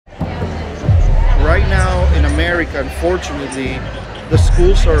America, unfortunately, the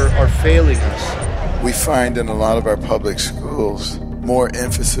schools are failing us. We find in a lot of our public schools more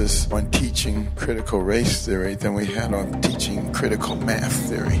emphasis on teaching critical race theory than we had on teaching critical math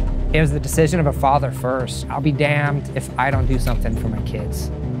theory. It was the decision of a father first. I'll be damned if I don't do something for my kids.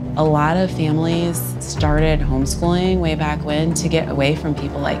 A lot of families started homeschooling way back when to get away from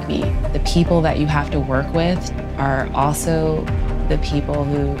people like me. The people that you have to work with are also the people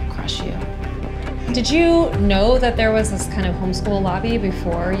who crush you. Did you know that there was this kind of homeschool lobby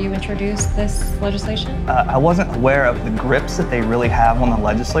before you introduced this legislation? I wasn't aware of the grips that they really have on the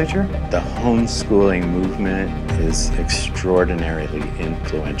legislature. The homeschooling movement is extraordinarily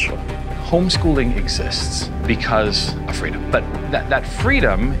influential. Homeschooling exists because of freedom, but that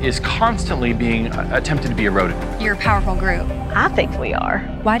freedom is constantly being attempted to be eroded. You're a powerful group. I think we are.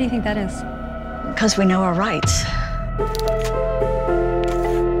 Why do you think that is? Because we know our rights.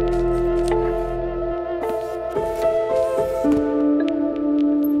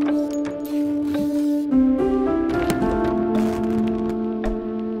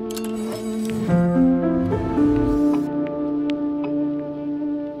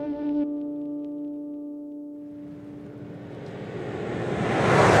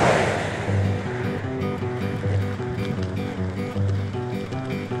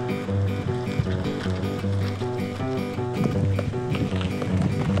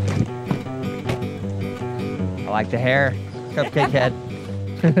 I like the hair, cupcake head.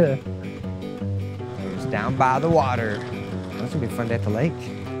 Just down by the water. That's gonna be a fun day at the lake.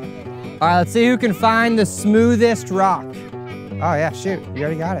 All right, let's see who can find the smoothest rock. Oh yeah, shoot, you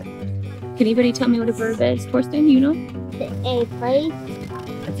already got it. Can anybody tell me what a verb is? Torsten, you know? A place.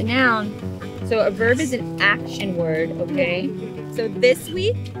 It's a noun. So a verb is an action word, okay? So this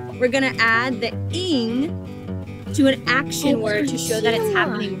week, we're gonna add the ing to an action word to show that it's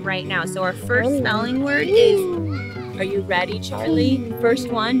happening right now. So our first spelling word is, are you ready, Charlie? First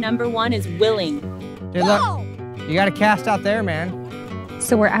one, number one is willing. Dude, look, you got a cast out there, man.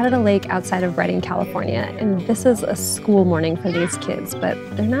 So we're out at a lake outside of Redding, California, and this is a school morning for these kids, but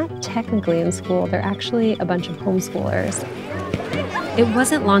they're not technically in school. They're actually a bunch of homeschoolers. It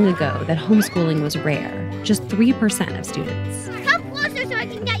wasn't long ago that homeschooling was rare. Just 3% of students. Come closer so I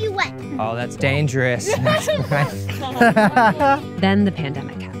can get you wet. Oh, that's dangerous. Then the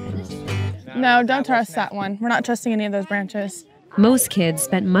pandemic happened. No, don't trust that one. We're not trusting any of those branches. Most kids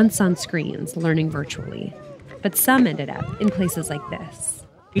spent months on screens learning virtually, but some ended up in places like this.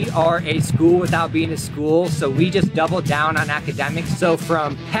 We are a school without being a school, so we just double down on academics. So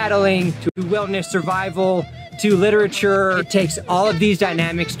from paddling to wilderness survival to literature, it takes all of these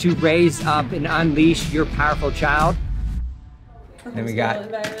dynamics to raise up and unleash your powerful child. Then we got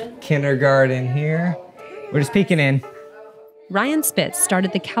kindergarten here. We're just peeking in. Ryan Spitz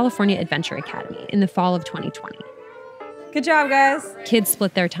started the California Adventure Academy in the fall of 2020. Good job, guys. Kids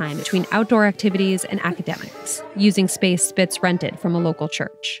split their time between outdoor activities and academics, using space Spitz rented from a local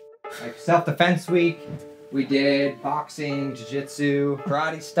church. Like self-defense week, we did boxing, jiu-jitsu,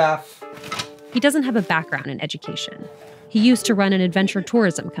 karate stuff. He doesn't have a background in education. He used to run an adventure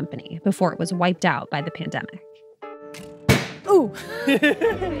tourism company before it was wiped out by the pandemic. Ooh.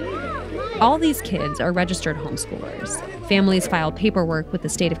 All these kids are registered homeschoolers. Families file paperwork with the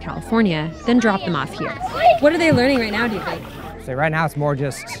state of California, then drop them off here. What are they learning right now, do you think? So right now it's more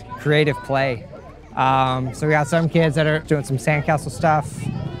just creative play. So we got some kids that are doing some sandcastle stuff,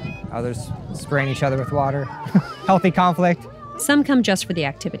 others spraying each other with water. Healthy conflict. Some come just for the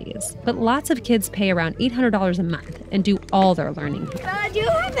activities, but lots of kids pay around $800 a month and do all their learning here. Do you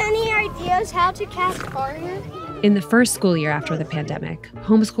have any ideas how to cast fire? In the first school year after the pandemic,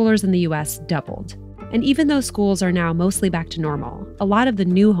 homeschoolers in the U.S. doubled. And even though schools are now mostly back to normal, a lot of the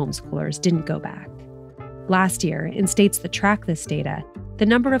new homeschoolers didn't go back. Last year, in states that track this data, the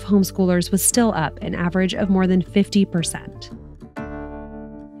number of homeschoolers was still up an average of more than 50%.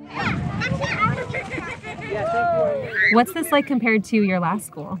 What's this like compared to your last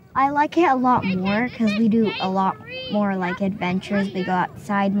school? I like it a lot more because we do a lot more like adventures. We go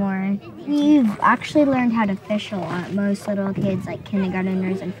outside more. We've actually learned how to fish a lot. Most little kids, like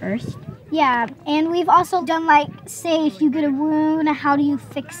kindergartners and first. Yeah, and we've also done like, say if you get a wound, how do you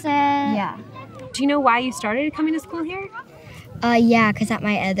fix it? Yeah. Do you know why you started coming to school here? Yeah, because at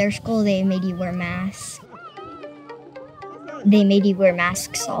my other school, they made you wear masks. They made you wear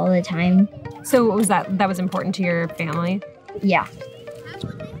masks all the time. So was that was important to your family? Yeah.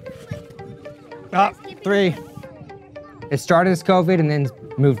 3. It started as COVID and then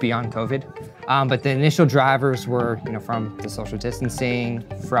moved beyond COVID. But the initial drivers were, from the social distancing,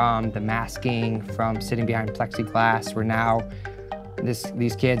 from the masking, from sitting behind plexiglass. We're now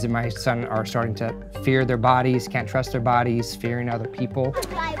These kids and my son are starting to fear their bodies, can't trust their bodies, fearing other people.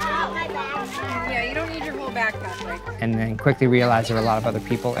 Yeah, you don't need your whole backpack right now. And then quickly realized there were a lot of other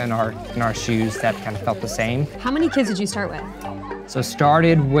people in our shoes that kind of felt the same. How many kids did you start with? So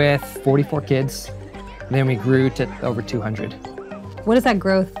started with 44 kids, then we grew to over 200. What does that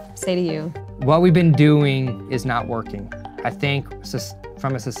growth say to you? What we've been doing is not working. I think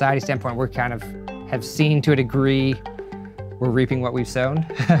from a society standpoint, we're kind of have seen to a degree we're reaping what we've sown.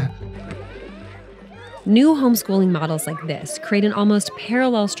 New homeschooling models like this create an almost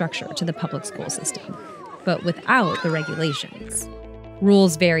parallel structure to the public school system, but without the regulations.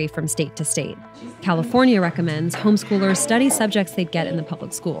 Rules vary from state to state. California recommends homeschoolers study subjects they'd get in the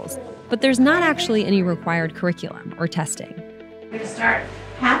public schools, but there's not actually any required curriculum or testing. We're going to start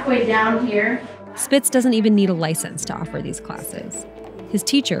halfway down here. Spitz doesn't even need a license to offer these classes. His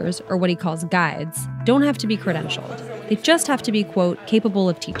teachers, or what he calls guides, don't have to be credentialed. They just have to be, quote, capable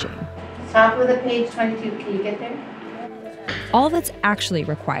of teaching. Top of the page 22, can you get there? All that's actually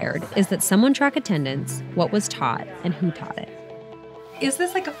required is that someone track attendance, what was taught, and who taught it. Is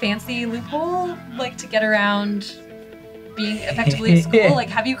this like a fancy loophole, like to get around being effectively a school? Like,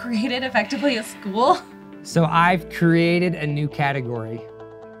 have you created effectively a school? So I've created a new category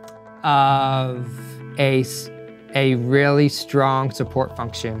of a really strong support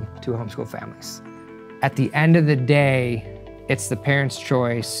function to homeschool families. At the end of the day, it's the parents'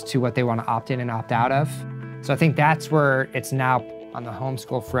 choice to what they want to opt in and opt out of. So I think that's where it's now on the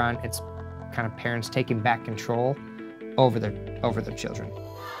homeschool front, it's kind of parents taking back control over their children.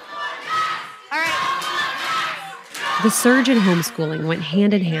 The surge in homeschooling went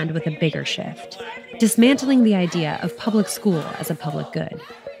hand in hand with a bigger shift, dismantling the idea of public school as a public good.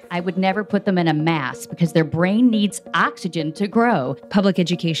 I would never put them in a mass because their brain needs oxygen to grow. Public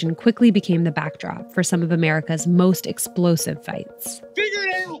education quickly became the backdrop for some of America's most explosive fights. Figure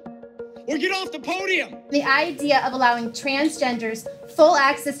it out or get off the podium. The idea of allowing transgenders full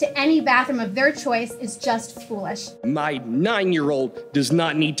access to any bathroom of their choice is just foolish. My 9-year-old does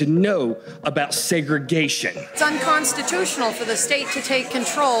not need to know about segregation. It's unconstitutional for the state to take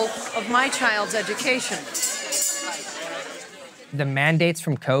control of my child's education. The mandates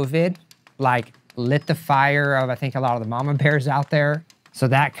from COVID, like, lit the fire of, I think, a lot of the mama bears out there. So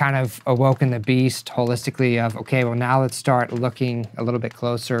that kind of awoken the beast holistically of, okay, well, now let's start looking a little bit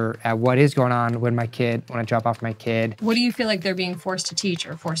closer at what is going on when I drop off my kid. What do you feel like they're being forced to teach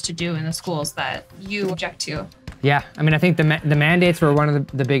or forced to do in the schools that you object to? Yeah, I mean, I think the mandates were one of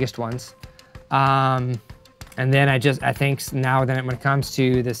the biggest ones. And then I think now when it comes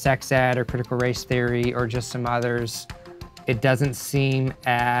to the sex ed or critical race theory or just some others, it doesn't seem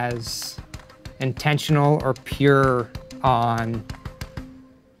as intentional or pure on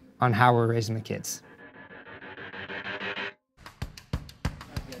how we're raising the kids.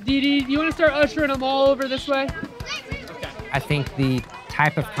 Dee Dee, you want to start ushering them all over this way? Okay. I think the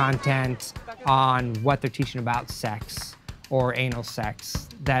type of content on what they're teaching about sex or anal sex,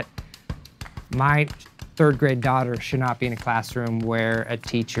 that my 3rd grade daughter should not be in a classroom where a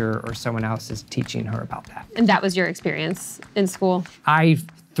teacher or someone else is teaching her about that. And that was your experience in school?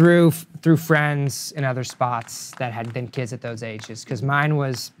 Through friends in other spots that had been kids at those ages, because mine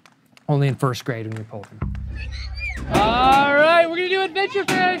was only in 1st grade when we pulled them. All right, we're gonna do Adventure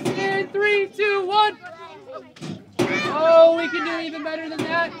Fest in 3, 2, 1. Oh, we can do even better than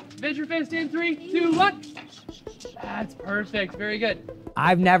that. Adventure Fest in 3, 2, 1. That's perfect, very good.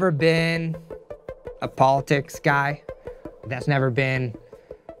 I've never been a politics guy. That's never been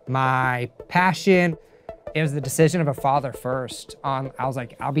my passion. It was the decision of a father first. I was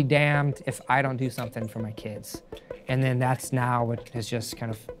like, I'll be damned if I don't do something for my kids. And then that's now what has just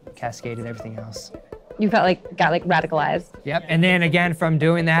kind of cascaded everything else. You got radicalized. Yep, and then again from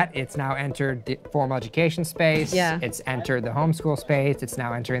doing that, it's now entered the formal education space. Yeah. It's entered the homeschool space. It's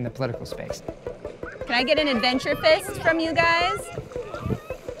now entering the political space. Can I get an adventure fist from you guys?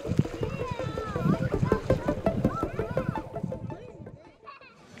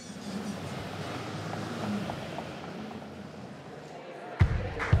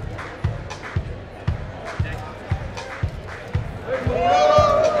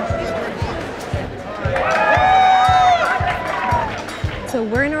 So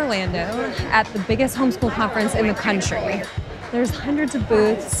we're in Orlando at the biggest homeschool conference in the country. There's hundreds of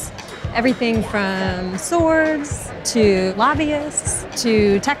booths, everything from swords to lobbyists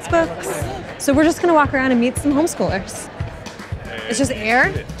to textbooks. So we're just gonna walk around and meet some homeschoolers. It's just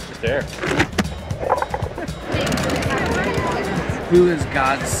air? Just air. Who is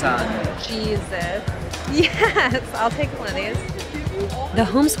God's son? Jesus. Yes, I'll take one of these. The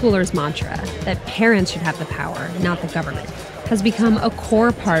homeschoolers' mantra that parents should have the power, not the government, has become a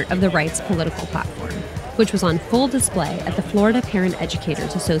core part of the right's political platform, which was on full display at the Florida Parent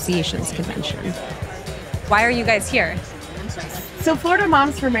Educators Association's convention. Why are you guys here? So Florida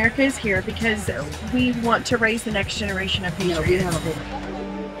Moms for America is here because we want to raise the next generation of patriots.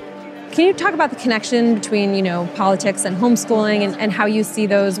 Can you talk about the connection between, politics and homeschooling and how you see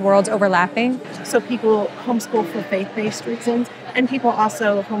those worlds overlapping? So people homeschool for faith-based reasons, and people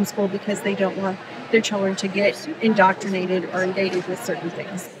also homeschool because they don't want their children to get indoctrinated or inundated with certain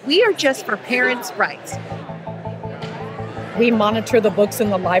things. We are just for parents' rights. We monitor the books in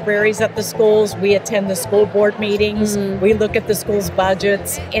the libraries at the schools. We attend the school board meetings. We look at the school's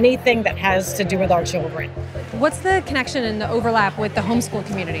budgets, anything that has to do with our children. What's the connection and the overlap with the homeschool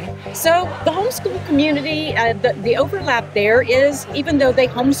community? So the homeschool community, the overlap there is, even though they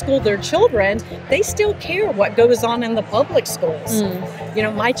homeschool their children, they still care what goes on in the public schools.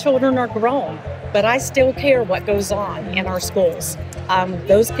 My children are grown, but I still care what goes on in our schools.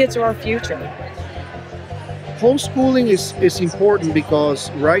 Those kids are our future. Homeschooling is important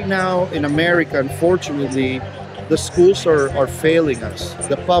because right now in America, unfortunately, the schools are failing us,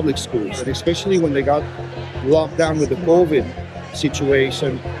 the public schools, and especially when they got locked down with the COVID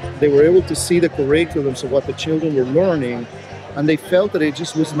situation, they were able to see the curriculums of what the children were learning, and they felt that it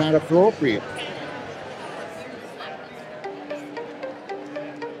just was not appropriate.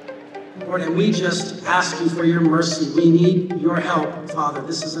 Lord, and we just ask you for your mercy. We need your help, Father.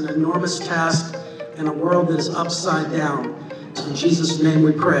 This is an enormous task in a world that is upside down. In Jesus' name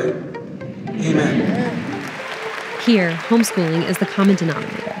we pray. Amen. Here, homeschooling is the common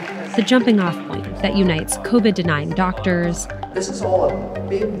denominator, the jumping-off point that unites COVID-denying doctors. This is all a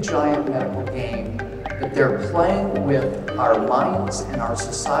big, giant medical game that they're playing with our minds and our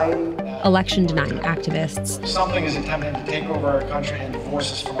society. Election-denying activists. Something is attempting to take over our country and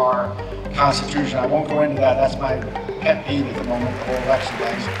divorce us from our Constitution. I won't go into that. That's my pet peeve at the moment, the whole election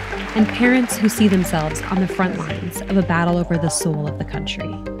thing. And parents who see themselves on the front lines of a battle over the soul of the country.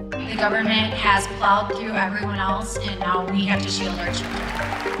 The government has plowed through everyone else, and now we have to shield our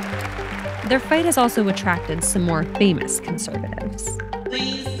children. Their fight has also attracted some more famous conservatives.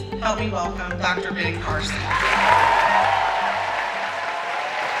 Please help me welcome Dr. Ben Carson.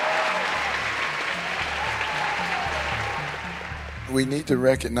 We need to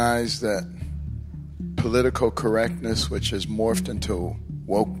recognize that political correctness, which has morphed into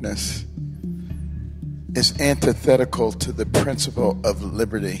wokeness, is antithetical to the principle of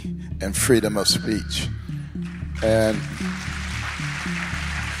liberty and freedom of speech. And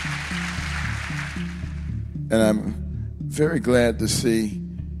I'm very glad to see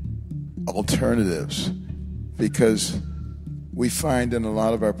alternatives, because we find in a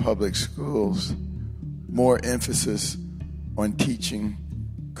lot of our public schools more emphasis on teaching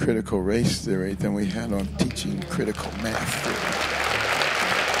critical race theory than we had on teaching critical math theory.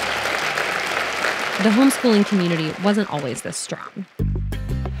 The homeschooling community wasn't always this strong.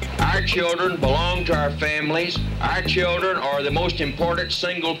 Our children belong to our families. Our children are the most important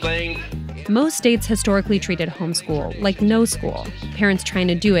single thing. Most states historically treated homeschool like no school. Parents trying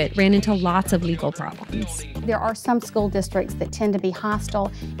to do it ran into lots of legal problems. There are some school districts that tend to be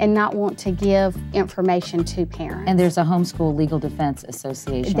hostile and not want to give information to parents. And there's a Homeschool Legal Defense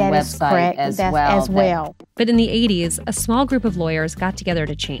Association that website is correct. as well. But in the 80s, a small group of lawyers got together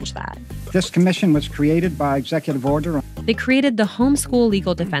to change that. This commission was created by executive order. They created the Homeschool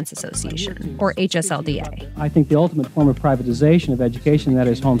Legal Defense Association, or HSLDA. I think the ultimate form of privatization of education, that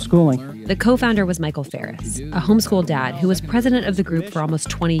is homeschooling. The co-founder was Michael Ferris, a homeschool dad who was president of the group for almost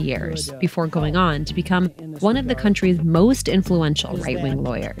 20 years before going on to become one of the country's most influential right-wing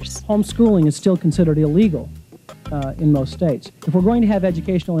lawyers. Homeschooling is still considered illegal in most states. If we're going to have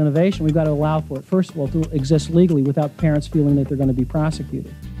educational innovation, we've got to allow for it, first of all, to exist legally without parents feeling that they're going to be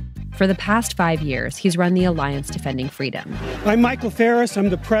prosecuted. For the past 5 years, he's run the Alliance Defending Freedom. I'm Michael Ferris. I'm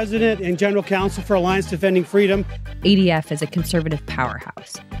the president and general counsel for Alliance Defending Freedom. ADF is a conservative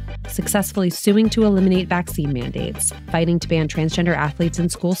powerhouse, successfully suing to eliminate vaccine mandates, fighting to ban transgender athletes in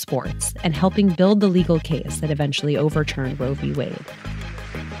school sports, and helping build the legal case that eventually overturned Roe v. Wade.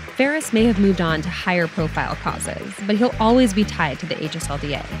 Ferris may have moved on to higher profile causes, but he'll always be tied to the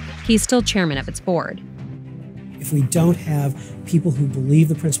HSLDA. He's still chairman of its board. If we don't have people who believe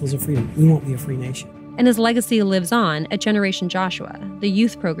the principles of freedom, we won't be a free nation. And his legacy lives on at Generation Joshua, the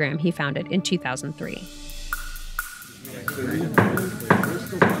youth program he founded in 2003.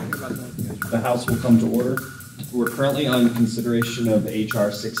 The House will come to order. We're currently on consideration of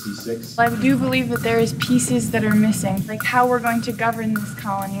H.R. 66. I do believe that there is pieces that are missing, like how we're going to govern this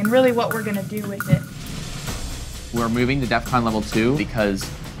colony and really what we're going to do with it. We're moving to DEFCON level 2 because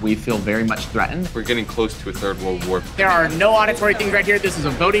We feel very much threatened. We're getting close to a third world war. There are no auditory things right here. This is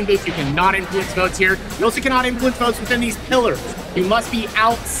a voting booth. You cannot influence votes here. You also cannot influence votes within these pillars. You must be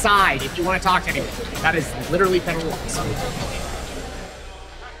outside if you want to talk to anyone. That is literally federal law.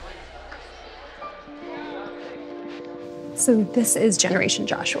 So this is Generation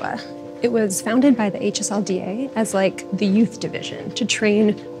Joshua. It was founded by the HSLDA as like the youth division to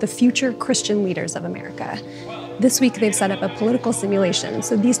train the future Christian leaders of America. This week they've set up a political simulation.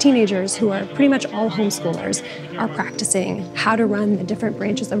 So these teenagers, who are pretty much all homeschoolers, are practicing how to run the different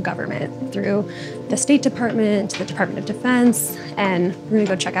branches of government through the State Department, the Department of Defense, and we're gonna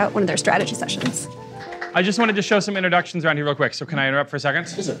go check out one of their strategy sessions. I just wanted to show some introductions around here real quick. So can I interrupt for a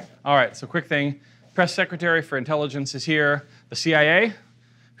second? Yes, sir. All right, so quick thing. Press Secretary for Intelligence is here. The CIA.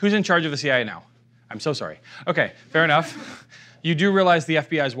 Who's in charge of the CIA now? I'm so sorry. Okay, fair enough. You do realize the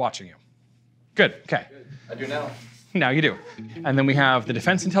FBI is watching you. Good, okay. I do now. Now you do. And then we have the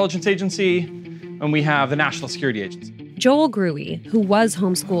Defense Intelligence Agency, and we have the National Security Agency. Joel Gruey, who was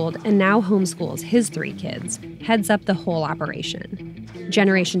homeschooled and now homeschools his 3 kids, heads up the whole operation.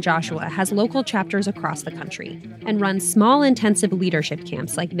 Generation Joshua has local chapters across the country and runs small intensive leadership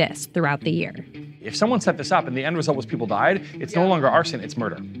camps like this throughout the year. If someone set this up and the end result was people died, it's no longer arson, it's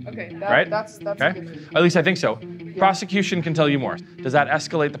murder. Okay, right? That's okay? At least I think so. Prosecution can tell you more. Does that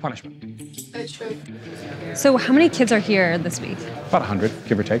escalate the punishment? It should. So how many kids are here this week? About 100,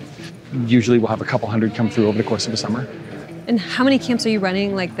 give or take. Usually we'll have a couple hundred come through over the course of the summer. And how many camps are you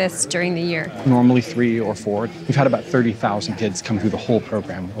running like this during the year? Normally 3 or 4. We've had about 30,000 kids come through the whole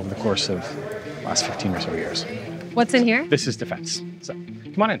program over the course of the last 15 or so years. What's in here? This is defense. So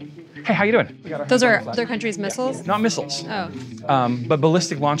come on in. Hey, how you doing? Those are other countries' missiles? Not missiles. Oh. But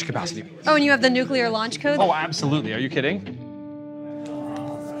ballistic launch capacity. Oh, and you have the nuclear launch code? Oh, absolutely. Are you kidding?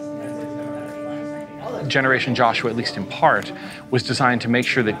 Generation Joshua, at least in part, was designed to make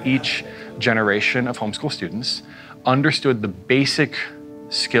sure that each generation of homeschool students understood the basic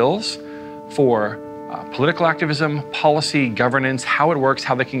skills for political activism, policy, governance, how it works,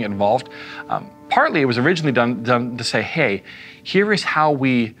 how they can get involved. Partly it was originally done to say, hey, here is how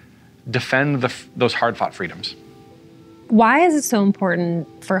we defend those hard-fought freedoms. Why is it so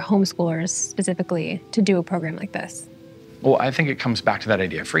important for homeschoolers specifically to do a program like this? Well, I think it comes back to that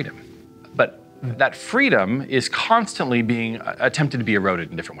idea of freedom. But that freedom is constantly being attempted to be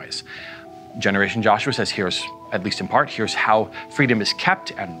eroded in different ways. Generation Joshua says, here's, at least in part, here's how freedom is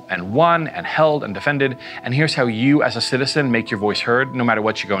kept and won and held and defended, and here's how you as a citizen make your voice heard no matter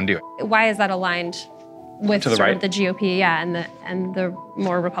what you go and do. Why is that aligned with sort of the GOP, and the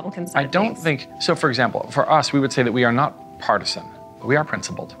more Republican side? I don't think, so for example, for us, we would say that we are not partisan, but we are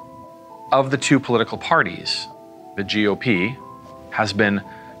principled. Of the 2 political parties, the GOP has been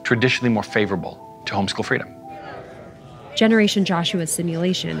traditionally more favorable to homeschool freedom. Generation Joshua's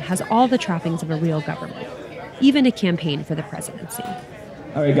simulation has all the trappings of a real government, even a campaign for the presidency.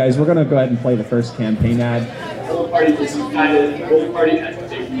 All right, guys, we're going to go ahead and play the first campaign ad. Tough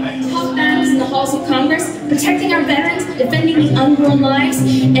battles in the halls of Congress, protecting our veterans, defending the unborn lives,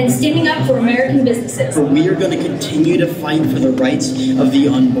 and standing up for American businesses. We are going to continue to fight for the rights of the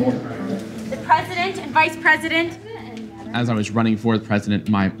unborn. The president and vice president. As I was running for president,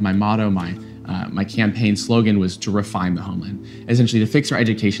 my motto, my campaign slogan was to refine the homeland. Essentially to fix our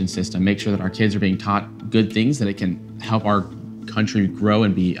education system, make sure that our kids are being taught good things, that it can help our country grow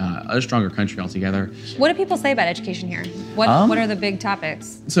and be a stronger country altogether. What do people say about education here? What are the big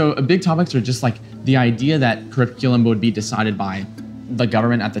topics? So big topics are just like the idea that curriculum would be decided by the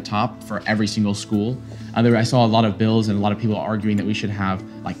government at the top for every single school. I saw a lot of bills and a lot of people arguing that we should have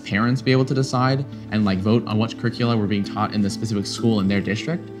like parents be able to decide and like vote on what curricula were being taught in the specific school in their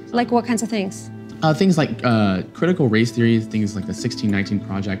district. Like what kinds of things? Things like critical race theory, things like the 1619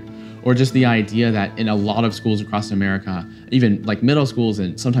 Project, or just the idea that in a lot of schools across America, even like middle schools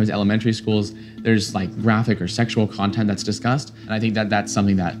and sometimes elementary schools, there's like graphic or sexual content that's discussed. And I think that that's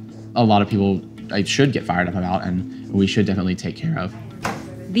something that a lot of people should get fired up about and we should definitely take care of.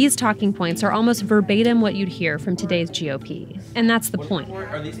 These talking points are almost verbatim what you'd hear from today's GOP. And that's the point.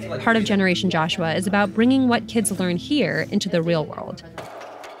 Part of Generation Joshua is about bringing what kids learn here into the real world.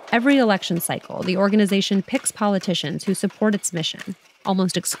 Every election cycle, the organization picks politicians who support its mission,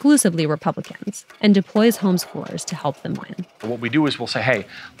 almost exclusively Republicans, and deploys homeschoolers to help them win. What we do is we'll say, hey,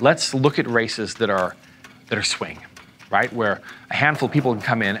 let's look at races that are swing, right? Where a handful of people can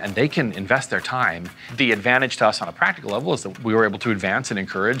come in and they can invest their time. The advantage to us on a practical level is that we were able to advance and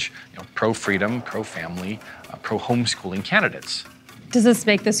encourage, pro-freedom, pro-family, pro-homeschooling candidates. Does this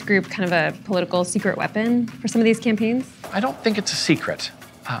make this group kind of a political secret weapon for some of these campaigns? I don't think it's a secret.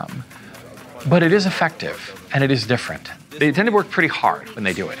 But it is effective, and it is different. They tend to work pretty hard when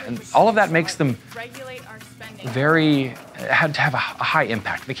they do it, and all of that makes them had to have a high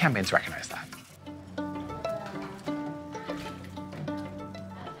impact. The campaigns recognize that.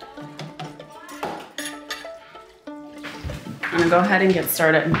 I'm gonna go ahead and get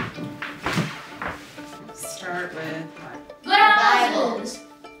started. Start with Good Bibles.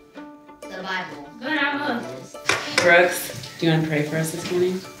 The Bible. Good Bibles. Brooks, do you want to pray for us this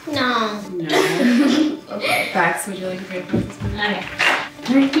morning? No. No. Bax, would you like to pray for us this morning? Okay.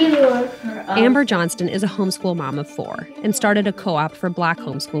 Thank you, Lord, for Amber Johnston is a homeschool mom of 4 and started a co-op for Black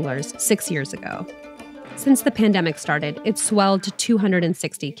homeschoolers 6 years ago. Since the pandemic started, it's swelled to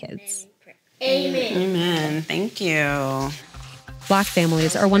 260 kids. Amen. Amen. Thank you. Black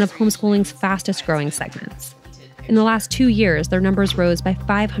families are one of homeschooling's fastest growing segments. In the last 2 years, their numbers rose by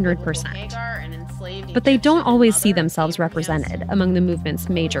 500%. But they don't always see themselves represented among the movement's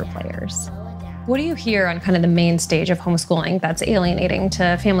major players. What do you hear on kind of the main stage of homeschooling that's alienating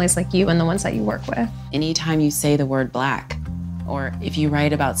to families like you and the ones that you work with? Anytime you say the word Black, or if you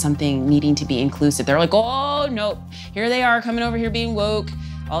write about something needing to be inclusive, they're like, oh, nope, here they are coming over here being woke,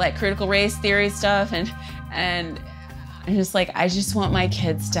 all that critical race theory stuff, and I'm just like, I just want my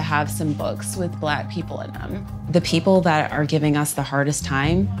kids to have some books with Black people in them. The people that are giving us the hardest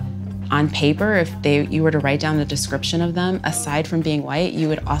time, on paper, if you were to write down the description of them, aside from being white, you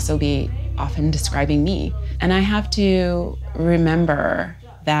would also be often describing me. And I have to remember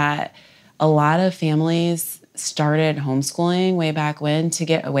that a lot of families started homeschooling way back when to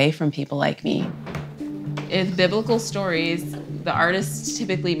get away from people like me. In biblical stories, the artists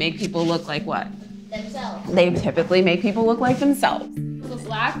typically make people look like what? Themselves. They typically make people look like themselves. If a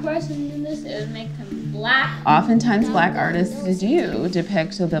Black person in this, it would make them Black. Oftentimes Black artists do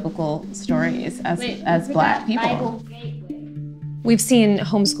depict the biblical stories as Black people. We've seen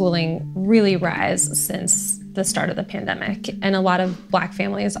homeschooling really rise since the start of the pandemic, and a lot of Black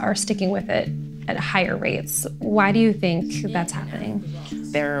families are sticking with it at higher rates. Why do you think that's happening?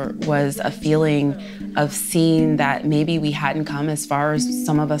 There was a feeling of seeing that maybe we hadn't come as far as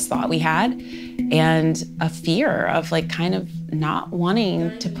some of us thought we had, and a fear of like kind of not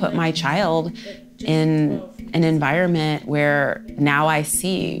wanting to put my child in an environment where now I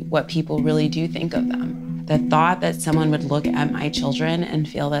see what people really do think of them. The thought that someone would look at my children and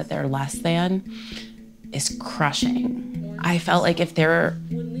feel that they're less than is crushing. I felt like if there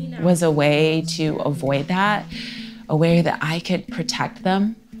was a way to avoid that, a way that I could protect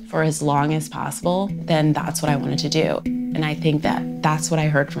them for as long as possible, then that's what I wanted to do. And I think that that's what I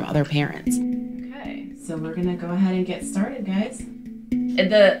heard from other parents. Okay, so we're gonna go ahead and get started, guys.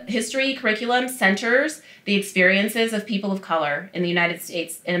 The history curriculum centers the experiences of people of color in the United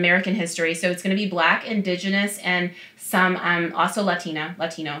States in American history. So it's going to be Black, Indigenous, and some also Latino.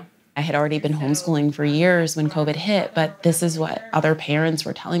 I had already been homeschooling for years when COVID hit, but this is what other parents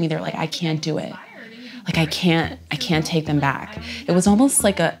were telling me. They're like, I can't do it. Like, I can't take them back. It was almost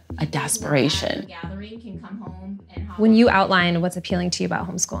like a desperation. When you outline what's appealing to you about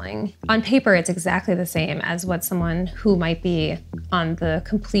homeschooling, on paper, it's exactly the same as what someone who might be on the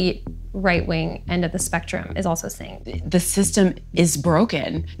complete right-wing end of the spectrum is also saying. The system is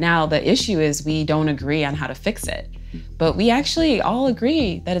broken. Now, the issue is we don't agree on how to fix it. But we actually all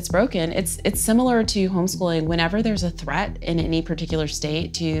agree that it's broken. It's similar to homeschooling. Whenever there's a threat in any particular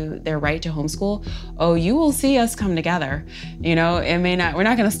state to their right to homeschool, oh, you will see us come together. You know, we're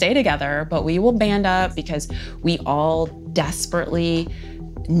not gonna stay together, but we will band up because we all desperately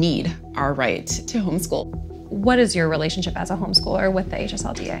need our right to homeschool. What is your relationship as a homeschooler with the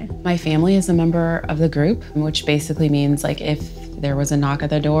HSLDA? My family is a member of the group, which basically means like if there was a knock at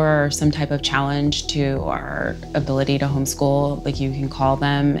the door or some type of challenge to our ability to homeschool, like you can call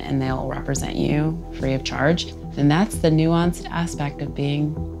them and they'll represent you free of charge. And that's the nuanced aspect of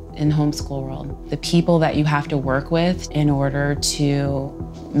being in the homeschool world. The people that you have to work with in order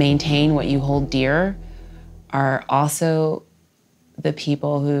to maintain what you hold dear are also the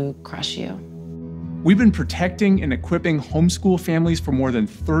people who crush you. We've been protecting and equipping homeschool families for more than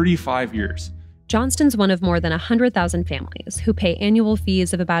 35 years. Johnston's one of more than 100,000 families who pay annual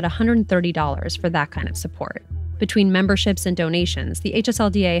fees of about $130 for that kind of support. Between memberships and donations, the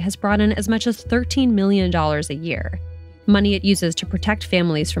HSLDA has brought in as much as $13 million a year, money it uses to protect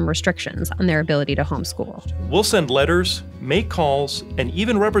families from restrictions on their ability to homeschool. We'll send letters, make calls, and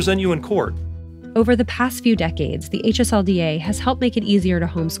even represent you in court. Over the past few decades, the HSLDA has helped make it easier to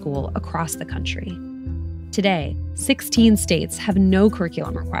homeschool across the country. Today, 16 states have no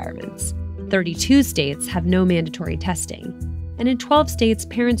curriculum requirements. 32 states have no mandatory testing. And in 12 states,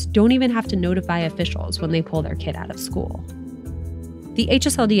 parents don't even have to notify officials when they pull their kid out of school. The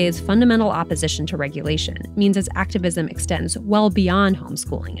HSLDA's fundamental opposition to regulation means its activism extends well beyond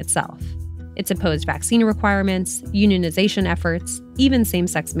homeschooling itself. It's opposed vaccine requirements, unionization efforts, even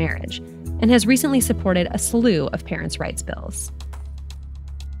same-sex marriage, and has recently supported a slew of parents' rights bills.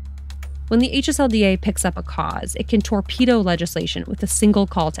 When the HSLDA picks up a cause, it can torpedo legislation with a single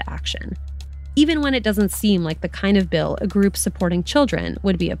call to action, even when it doesn't seem like the kind of bill a group supporting children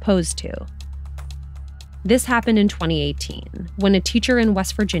would be opposed to. This happened in 2018, when a teacher in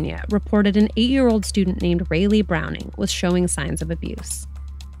West Virginia reported an 8-year-old student named Rayleigh Browning was showing signs of abuse.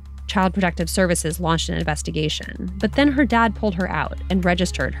 Child Protective Services launched an investigation, but then her dad pulled her out and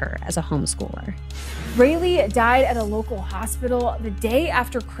registered her as a homeschooler. Rayleigh died at a local hospital the day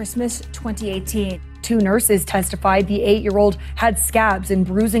after Christmas 2018. 2 nurses testified the 8-year-old had scabs and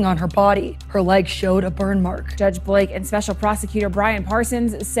bruising on her body. Her leg showed a burn mark. Judge Blake and Special Prosecutor Brian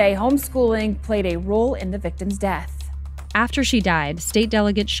Parsons say homeschooling played a role in the victim's death. After she died, State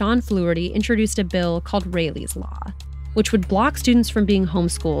Delegate Sean Fluharty introduced a bill called Rayleigh's Law, which would block students from being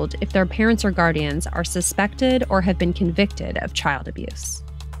homeschooled if their parents or guardians are suspected or have been convicted of child abuse.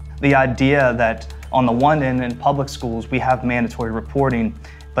 The idea that on the one end in public schools we have mandatory reporting,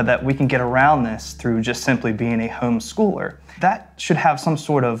 but that we can get around this through just simply being a homeschooler, that should have some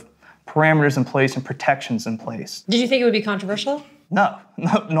sort of parameters in place and protections in place. Did you think it would be controversial? No,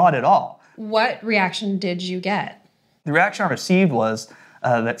 not at all. What reaction did you get? The reaction I received was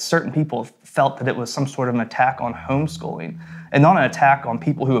that certain people felt that it was some sort of an attack on homeschooling and not an attack on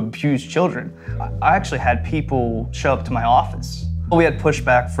people who abuse children. I actually had people show up to my office. We had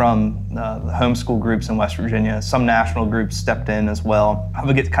pushback from the homeschool groups in West Virginia. Some national groups stepped in as well. I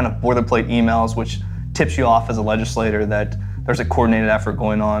would get kind of boilerplate emails, which tips you off as a legislator that there's a coordinated effort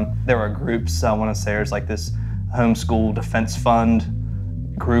going on. There are groups, I want to say there's like this Homeschool Defense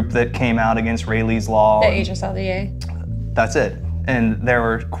Fund group that came out against Rayleigh's Law. The HSLDA? That's it. And there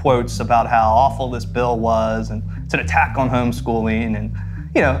were quotes about how awful this bill was, and it's an attack on homeschooling, and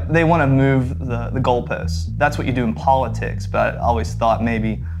you know, they want to move the goalposts. That's what you do in politics, but I always thought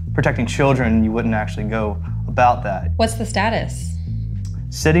maybe protecting children, you wouldn't actually go about that. What's the status?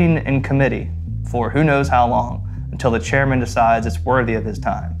 Sitting in committee for who knows how long until the chairman decides it's worthy of his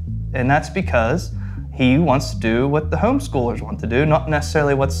time. And that's because he wants to do what the homeschoolers want to do, not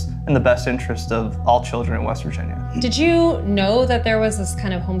necessarily what's in the best interest of all children in West Virginia. Did you know that there was this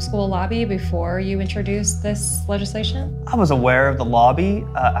kind of homeschool lobby before you introduced this legislation? I was aware of the lobby.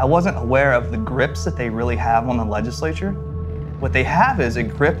 I wasn't aware of the grips that they really have on the legislature. What they have is a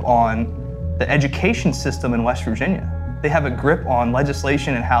grip on the education system in West Virginia. They have a grip on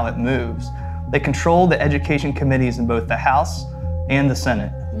legislation and how it moves. They control the education committees in both the House and the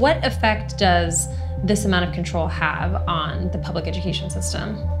Senate. What effect does this amount of control have on the public education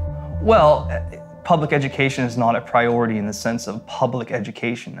system? Well, public education is not a priority in the sense of public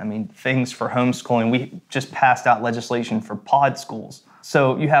education. I mean, things for homeschooling, we just passed out legislation for pod schools.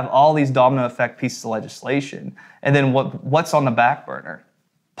 So you have all these domino effect pieces of legislation, and then what's on the back burner?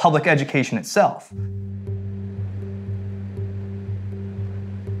 Public education itself.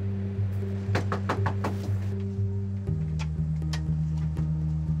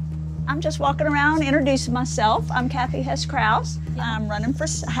 I'm just walking around introducing myself. I'm Kathy Hess-Krause. I'm running for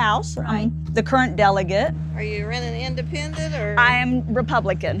House. I'm the current delegate. Are you running independent or? I am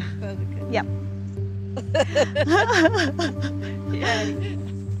Republican. Yep.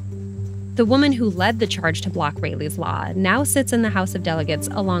 The woman who led the charge to block Rayleigh's Law now sits in the House of Delegates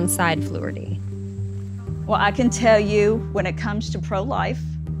alongside Fluharty. Well, I can tell you when it comes to pro-life,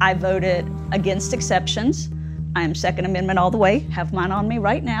 I voted against exceptions. I am Second Amendment all the way, have mine on me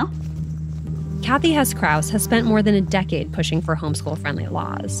right now. Kathy Hess-Krause has spent more than a decade pushing for homeschool-friendly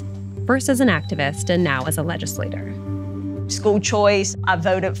laws, first as an activist and now as a legislator. School choice, I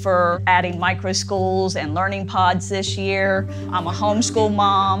voted for adding micro schools and learning pods this year. I'm a homeschool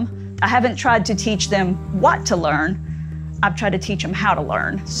mom. I haven't tried to teach them what to learn. I've tried to teach them how to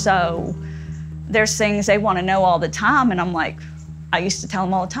learn. So there's things they want to know all the time, and I'm like, I used to tell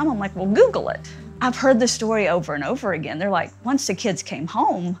them all the time, I'm like, well, Google it. I've heard the story over and over again. They're like, once the kids came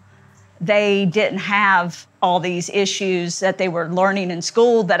home, they didn't have all these issues that they were learning in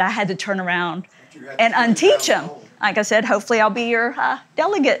school that I had to turn around and unteach them. Like I said, hopefully I'll be your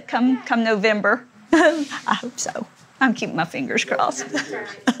delegate come November. I hope so. I'm keeping my fingers crossed.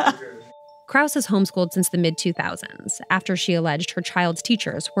 Krause has homeschooled since the mid-2000s, after she alleged her child's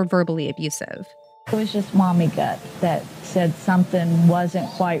teachers were verbally abusive. It was just mommy gut that said something wasn't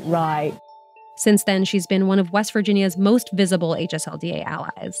quite right. Since then, she's been one of West Virginia's most visible HSLDA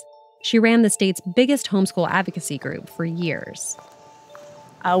allies. She ran the state's biggest homeschool advocacy group for years.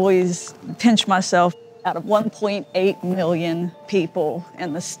 I always pinch myself. Out of 1.8 million people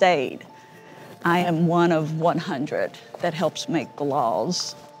in the state, I am one of 100 that helps make the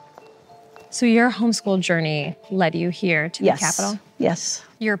laws. So your homeschool journey led you here to the Capitol? Yes.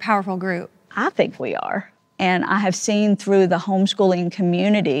 You're a powerful group. I think we are. And I have seen through the homeschooling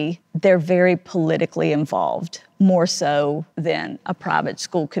community, they're very politically involved, more so than a private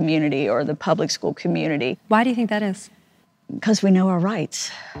school community or the public school community. Why do you think that is? Because we know our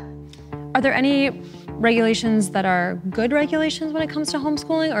rights. Are there any regulations that are good regulations when it comes to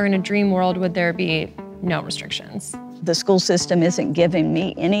homeschooling, or in a dream world would there be no restrictions? The school system isn't giving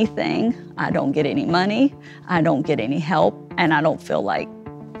me anything. I don't get any money, I don't get any help, and I don't feel like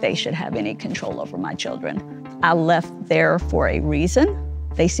they should have any control over my children. I left there for a reason.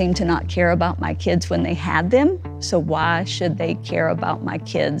 They seem to not care about my kids when they had them, so why should they care about my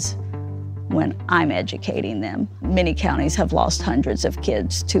kids when I'm educating them? Many counties have lost hundreds of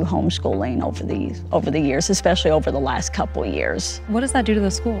kids to homeschooling over the years, especially over the last couple years. What does that do to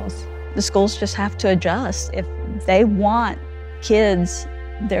the schools? The schools just have to adjust. If they want kids,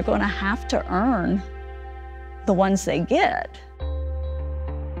 they're going to have to earn the ones they get.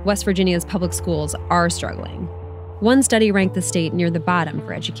 West Virginia's public schools are struggling. One study ranked the state near the bottom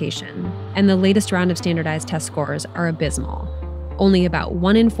for education, and the latest round of standardized test scores are abysmal. Only about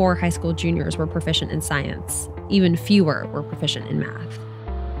 1 in 4 high school juniors were proficient in science. Even fewer were proficient in math.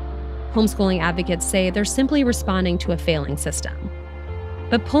 Homeschooling advocates say they're simply responding to a failing system.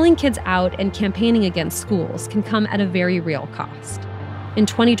 But pulling kids out and campaigning against schools can come at a very real cost. In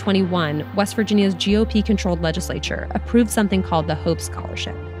 2021, West Virginia's GOP-controlled legislature approved something called the Hope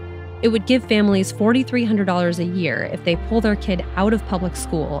Scholarship. It would give families $4,300 a year if they pull their kid out of public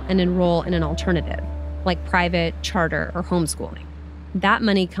school and enroll in an alternative, like private, charter, or homeschooling. That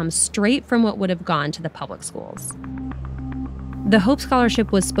money comes straight from what would have gone to the public schools. The Hope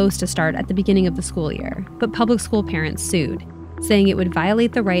Scholarship was supposed to start at the beginning of the school year, but public school parents sued, saying it would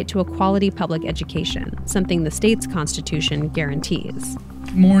violate the right to a quality public education, something the state's constitution guarantees.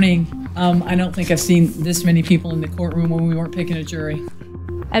 Morning. I don't think I've seen this many people in the courtroom when we weren't picking a jury.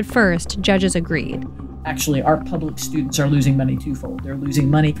 At first, judges agreed. Actually, our public students are losing money twofold. They're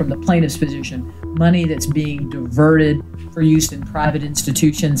losing money from the plaintiff's position, money that's being diverted for use in private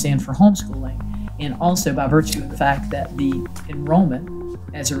institutions and for homeschooling, and also by virtue of the fact that the enrollment,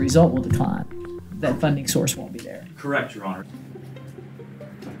 as a result, will decline. That funding source won't be there. Correct, Your Honor.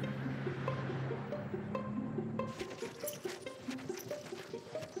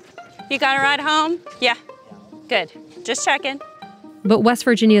 You got a ride home? Yeah. Good. Just checking. But West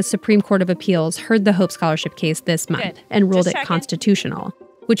Virginia's Supreme Court of Appeals heard the Hope Scholarship case this month and ruled it constitutional,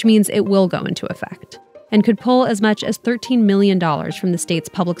 which means it will go into effect, and could pull as much as $13 million from the state's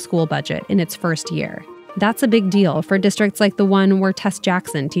public school budget in its first year. That's a big deal for districts like the one where Tess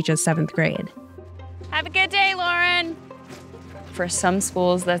Jackson teaches 7th grade. Have a good day, Lauren. For some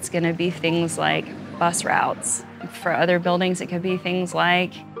schools, that's going to be things like bus routes. For other buildings, it could be things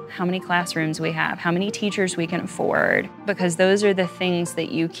like how many classrooms we have, how many teachers we can afford, because those are the things that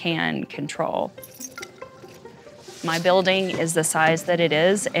you can control. My building is the size that it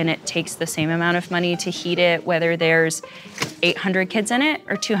is, and it takes the same amount of money to heat it, whether there's 800 kids in it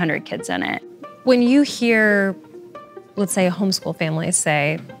or 200 kids in it. When you hear, let's say, a homeschool family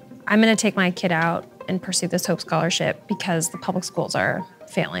say, I'm going to take my kid out and pursue this Hope Scholarship because the public schools are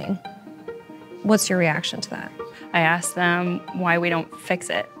failing, what's your reaction to that? I ask them why we don't fix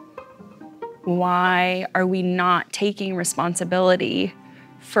it. Why are we not taking responsibility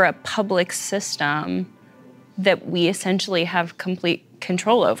for a public system that we essentially have complete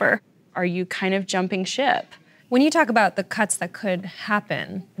control over? Are you kind of jumping ship? When you talk about the cuts that could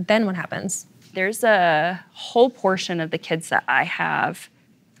happen, then what happens? There's a whole portion of the kids that I have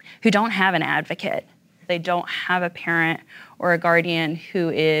who don't have an advocate. They don't have a parent or a guardian who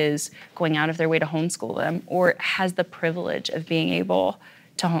is going out of their way to homeschool them or has the privilege of being able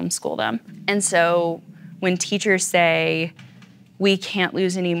to homeschool them. And so when teachers say, we can't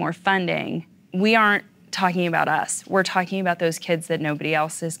lose any more funding, we aren't talking about us. We're talking about those kids that nobody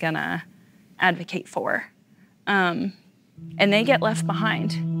else is gonna advocate for. And they get left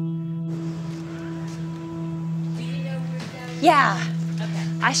behind. Yeah. Okay.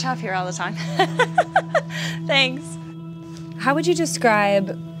 I shop here all the time. Thanks. How would you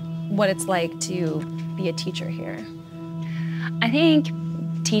describe what it's like to be a teacher here? I think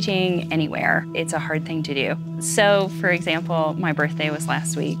teaching anywhere, it's a hard thing to do. So, for example, my birthday was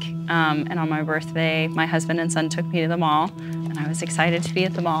last week. And on my birthday, my husband and son took me to the mall. And I was excited to be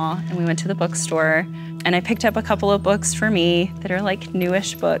at the mall, and we went to the bookstore, and I picked up a couple of books for me that are like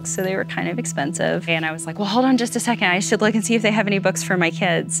newish books, so they were kind of expensive. And I was like, well, hold on just a second. I should look and see if they have any books for my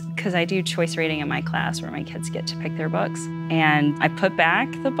kids, because I do choice reading in my class where my kids get to pick their books. And I put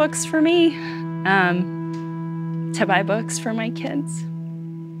back the books for me to buy books for my kids.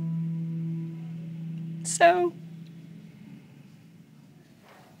 So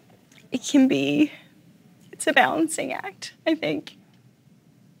it's a balancing act, I think,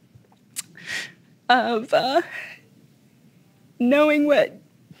 of knowing what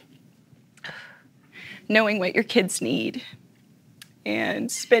your kids need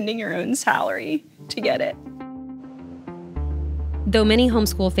and spending your own salary to get it. Though many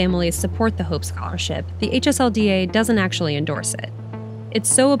homeschool families support the Hope Scholarship, the HSLDA doesn't actually endorse it. It's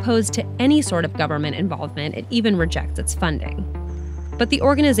so opposed to any sort of government involvement, it even rejects its funding. But the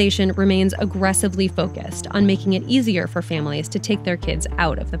organization remains aggressively focused on making it easier for families to take their kids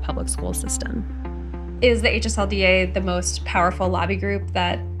out of the public school system. Is the HSLDA the most powerful lobby group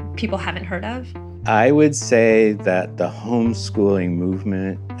that people haven't heard of? I would say that the homeschooling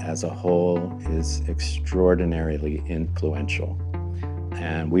movement as a whole is extraordinarily influential.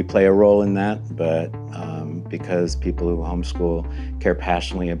 And we play a role in that, but because people who homeschool care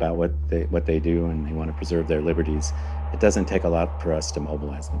passionately about what they do and they want to preserve their liberties, it doesn't take a lot for us to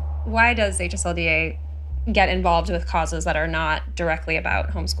mobilize them. Why does HSLDA get involved with causes that are not directly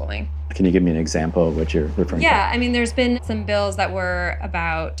about homeschooling? Can you give me an example of what you're referring to? Yeah, I mean, there's been some bills that were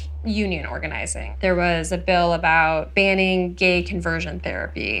about union organizing. There was a bill about banning gay conversion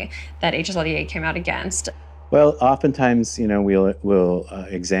therapy that HSLDA came out against. Well, oftentimes, we'll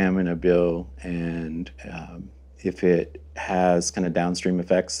examine a bill, and if it has kind of downstream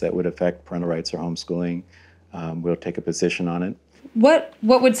effects that would affect parental rights or homeschooling, we'll take a position on it. What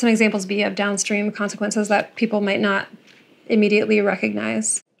would some examples be of downstream consequences that people might not immediately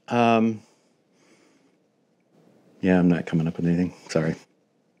recognize? Yeah, I'm not coming up with anything. Sorry.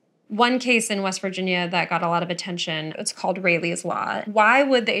 One case in West Virginia that got a lot of attention, it's called Rayleigh's Law. Why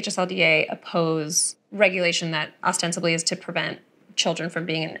would the HSLDA oppose regulation that ostensibly is to prevent children from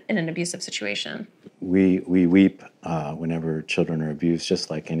being in an abusive situation? We weep whenever children are abused, just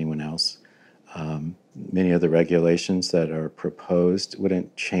like anyone else. Many of the regulations that are proposed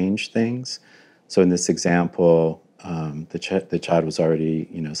wouldn't change things. So in this example, the child was already,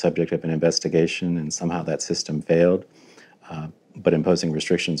 subject of an investigation, and somehow that system failed. But imposing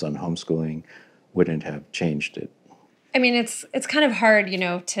restrictions on homeschooling wouldn't have changed it. I mean, it's kind of hard,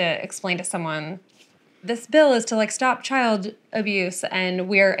 to explain to someone, this bill is to stop child abuse, and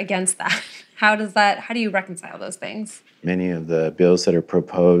we're against that. How do you reconcile those things? Many of the bills that are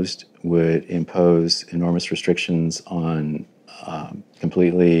proposed would impose enormous restrictions on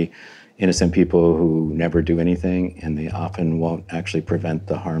completely innocent people who never do anything, and they often won't actually prevent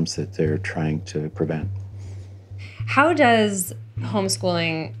the harms that they're trying to prevent. How does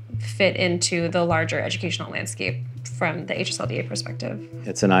homeschooling fit into the larger educational landscape from the HSLDA perspective?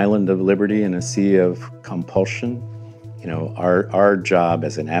 It's an island of liberty and a sea of compulsion. Our job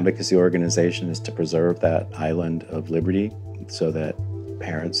as an advocacy organization is to preserve that island of liberty so that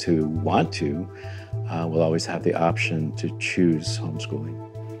parents who want to will always have the option to choose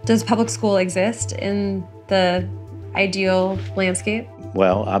homeschooling. Does public school exist in the ideal landscape?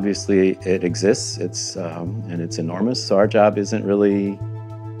 Well, obviously it exists, and it's enormous. So our job isn't really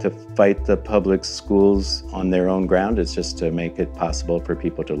to fight the public schools on their own ground. It's just to make it possible for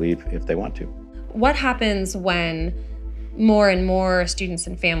people to leave if they want to. What happens when more and more students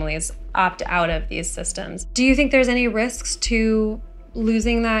and families opt out of these systems? Do you think there's any risks to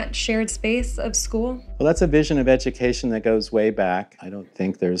losing that shared space of school? Well, that's a vision of education that goes way back. I don't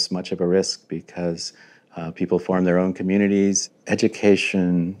think there's much of a risk because people form their own communities.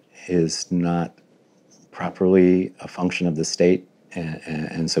 Education is not properly a function of the state,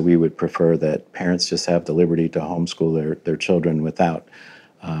 and so we would prefer that parents just have the liberty to homeschool their children without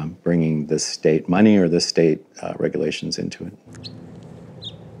bringing the state money or the state regulations into it.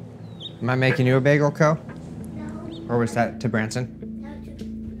 Am I making you a bagel, Co? Or was that to Branson?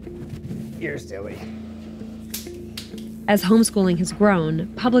 You're silly. As homeschooling has grown,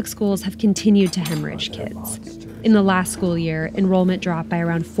 public schools have continued to hemorrhage kids. In the last school year, enrollment dropped by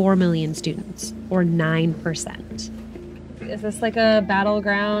around 4 million students, or 9%. Is this like a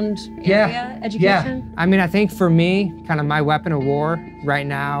battleground area, education? Yeah. I mean, I think for me, kind of my weapon of war right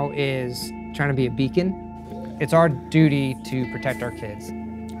now is trying to be a beacon. It's our duty to protect our kids.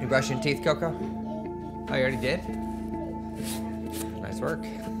 You brushing your teeth, Coco? Oh, you already did? Nice work.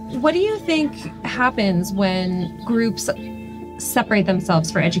 What do you think happens when groups separate themselves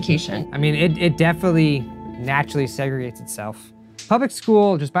for education? I mean, it definitely naturally segregates itself. Public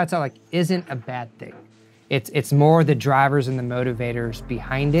school, just by itself, isn't a bad thing. It's more the drivers and the motivators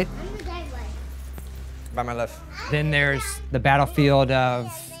behind it. By my left. Then there's the battlefield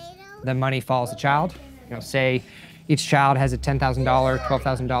of the money follows the child. Say each child has a $10,000,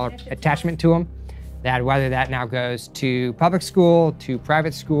 $12,000 attachment to them. That whether that now goes to public school, to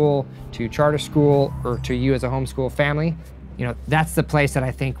private school, to charter school, or to you as a homeschool family, that's the place that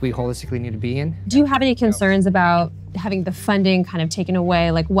I think we holistically need to be in. Do you have any concerns about having the funding kind of taken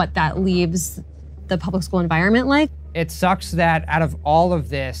away, what that leaves the public school environment like? It sucks that out of all of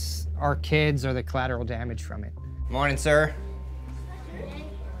this, our kids are the collateral damage from it. Morning, sir.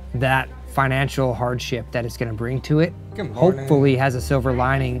 That financial hardship that it's going to bring to it, hopefully has a silver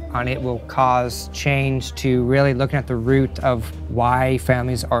lining on it, will cause change to really looking at the root of why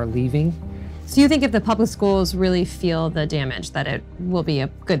families are leaving. So you think if the public schools really feel the damage, that it will be a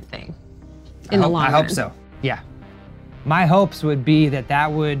good thing in the long run? I hope so, yeah. My hopes would be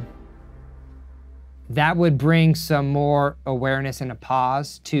that would bring some more awareness and a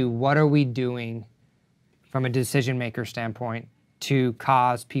pause to what are we doing from a decision maker standpoint to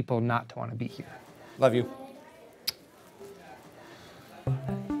cause people not to want to be here. Love you.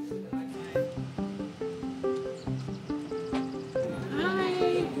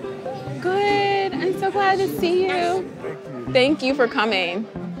 Hi. Good. I'm so glad to see you. Thank you for coming.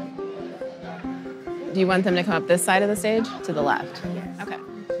 Do you want them to come up this side of the stage? To the left? Okay.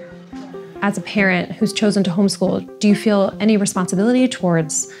 As a parent who's chosen to homeschool, do you feel any responsibility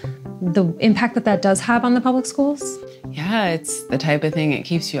towards the impact that does have on the public schools? Yeah, it's the type of thing that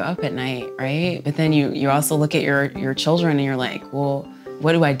keeps you up at night, right? But then you also look at your children and you're like, well,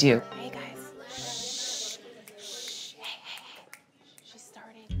 what do I do? Hey guys. Shh. Hey. She's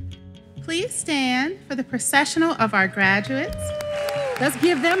starting. Please stand for the processional of our graduates. Let's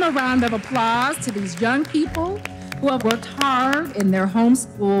give them a round of applause to these young people who have worked hard in their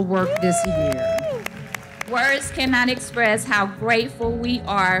homeschool work this year. Words cannot express how grateful we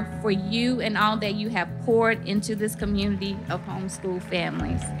are for you and all that you have poured into this community of homeschool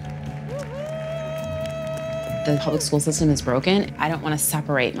families. The public school system is broken. I don't want to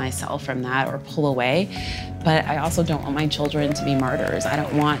separate myself from that or pull away, but I also don't want my children to be martyrs. I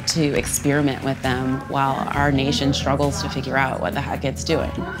don't want to experiment with them while our nation struggles to figure out what the heck it's doing.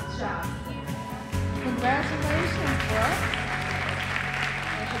 Congratulations, Brooke.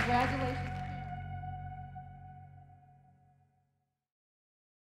 Congratulations.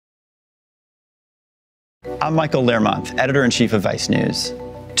 I'm Michael Learmonth, editor-in-chief of Vice News.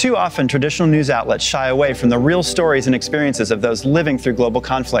 Too often, traditional news outlets shy away from the real stories and experiences of those living through global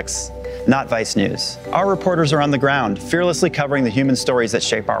conflicts. Not Vice News. Our reporters are on the ground, fearlessly covering the human stories that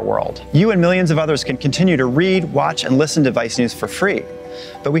shape our world. You and millions of others can continue to read, watch, and listen to Vice News for free.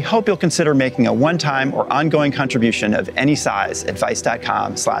 But we hope you'll consider making a one-time or ongoing contribution of any size at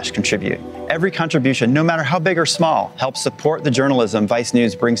vice.com/contribute. Every contribution, no matter how big or small, helps support the journalism Vice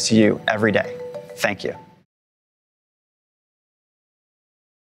News brings to you every day. Thank you.